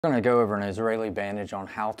I'm going to go over an Israeli bandage on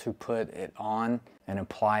how to put it on and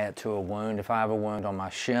apply it to a wound. If I have a wound on my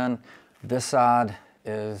shin, this side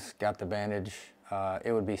is got the bandage.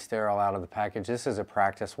 It would be sterile out of the package. This is a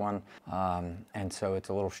practice one, and so it's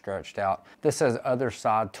a little stretched out. This says other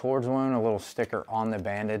side towards wound, a little sticker on the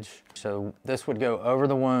bandage. So this would go over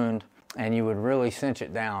the wound, and you would really cinch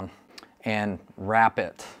it down and wrap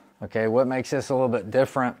it. Okay, what makes this a little bit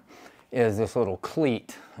different is this little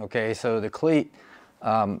cleat. Okay, so the cleat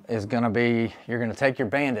is going to be, you're going to take your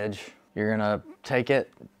bandage, you're going to take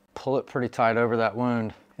it, pull it pretty tight over that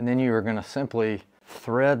wound, and then you are going to simply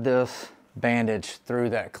thread this bandage through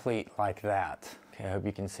that cleat like that. Okay, I hope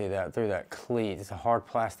you can see that, through that cleat. It's a hard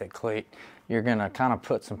plastic cleat. You're going to kind of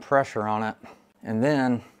put some pressure on it, and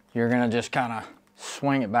then you're going to just kind of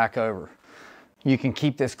swing it back over. You can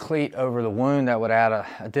keep this cleat over the wound. That would add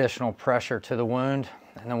additional pressure to the wound.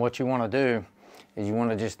 And then what you want to do is you want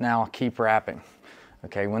to just now keep wrapping.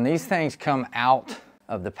 Okay, when these things come out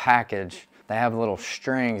of the package, they have little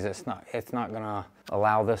strings. It's not going to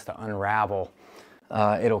allow this to unravel.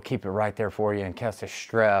 It'll keep it right there for you in case of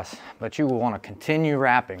stress. But you will want to continue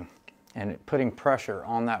wrapping and putting pressure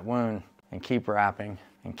on that wound and keep wrapping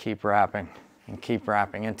and keep wrapping and keep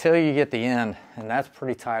wrapping until you get the end, and that's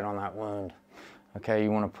pretty tight on that wound. Okay, you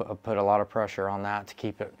want to put a lot of pressure on that to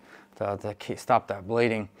keep it, to stop that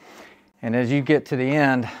bleeding. And as you get to the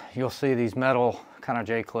end, you'll see these metal kind of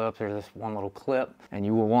J-clips. There's this one little clip, and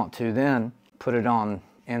you will want to then put it on,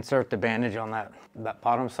 insert the bandage on that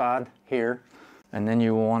bottom side here, and then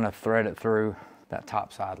you will want to thread it through that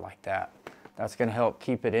top side like that. That's going to help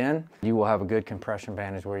keep it in. You will have a good compression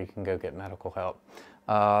bandage where you can go get medical help.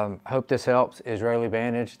 Hope this helps. Israeli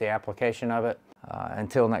Bandage, the application of it.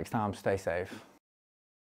 Until next time, stay safe.